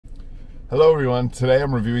Hello everyone, today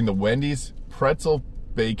I'm reviewing the Wendys Pretzel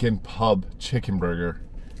Bacon Pub Chicken Burger,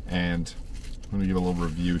 and I'm going to give a little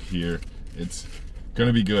review here. It's going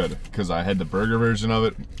to be good because I had the burger version of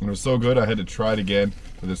it and it was so good I had to try it again,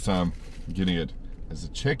 but this time I'm getting it as a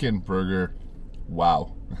chicken burger.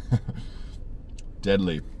 Wow.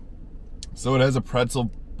 Deadly. So it has a pretzel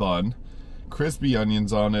bun, crispy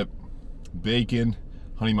onions on it, bacon,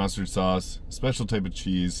 honey mustard sauce, special type of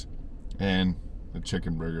cheese, and the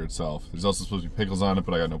chicken burger itself. There's also supposed to be pickles on it,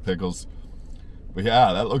 but I got no pickles. But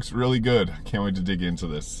yeah, that looks really good. I can't wait to dig into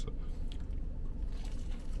this.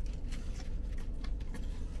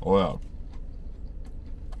 Oh yeah.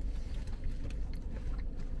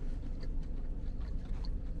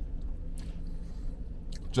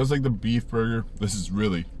 Just like the beef burger, this is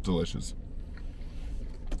really delicious.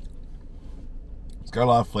 It's got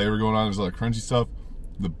a lot of flavor going on. There's a lot of crunchy stuff.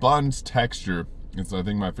 The bun's texture is, I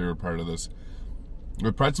think, my favorite part of this.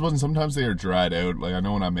 With pretzel buns, sometimes they are dried out. Like, I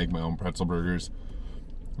know when I make my own pretzel burgers,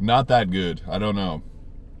 not that good. I don't know.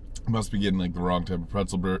 I must be getting like the wrong type of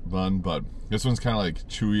pretzel bun, but this one's kind of like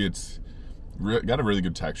chewy. It's got a really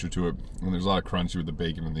good texture to it, and there's a lot of crunchy with the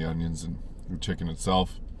bacon and the onions and the chicken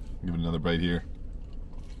itself. I'll give it another bite here.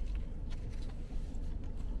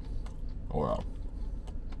 Oh wow.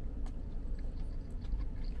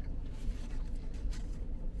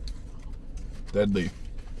 Deadly.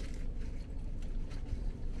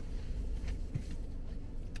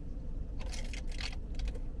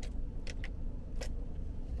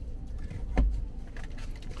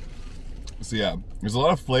 So yeah, there's a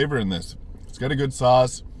lot of flavor in this. It's got a good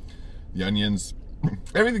sauce, the onions,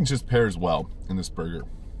 everything just pairs well in this burger.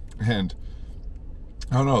 And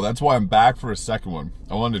I don't know, that's why I'm back for a second one.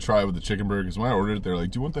 I wanted to try it with the chicken burger, because when I ordered it, they're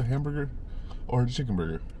like, do you want the hamburger or the chicken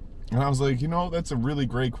burger? And I was like, you know, that's a really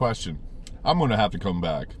great question. I'm gonna have to come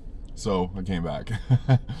back. So I came back.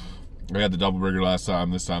 I had the double burger last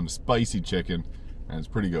time, this time the spicy chicken, and it's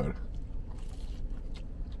pretty good.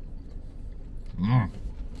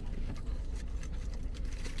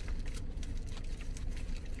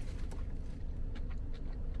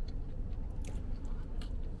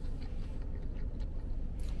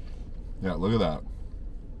 Yeah, look at that.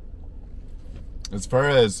 As far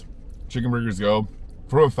as chicken burgers go,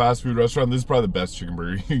 from a fast food restaurant, this is probably the best chicken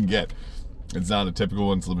burger you can get. It's not a typical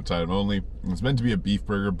one, it's limited time only. It's meant to be a beef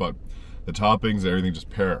burger, but the toppings and everything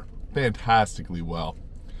just pair fantastically well.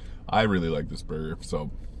 I really like this burger,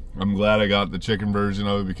 so I'm glad I got the chicken version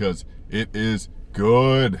of it because it is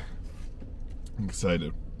good. I'm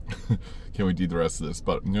excited. Can't wait to eat the rest of this,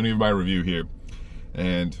 but I'm gonna give my review here.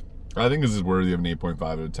 And I think this is worthy of an 8.5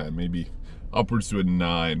 out of 10, maybe upwards to a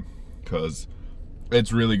 9, because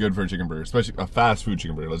it's really good for a chicken burger, especially a fast food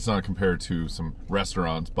chicken burger. Let's not compare it to some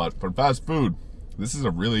restaurants, but for fast food, this is a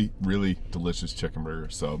really, really delicious chicken burger.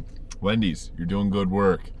 So, Wendy's, you're doing good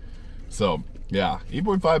work. So, yeah,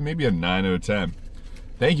 8.5, maybe a 9 out of 10.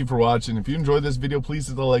 Thank you for watching. If you enjoyed this video, please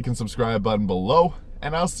hit the like and subscribe button below,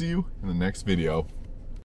 and I'll see you in the next video.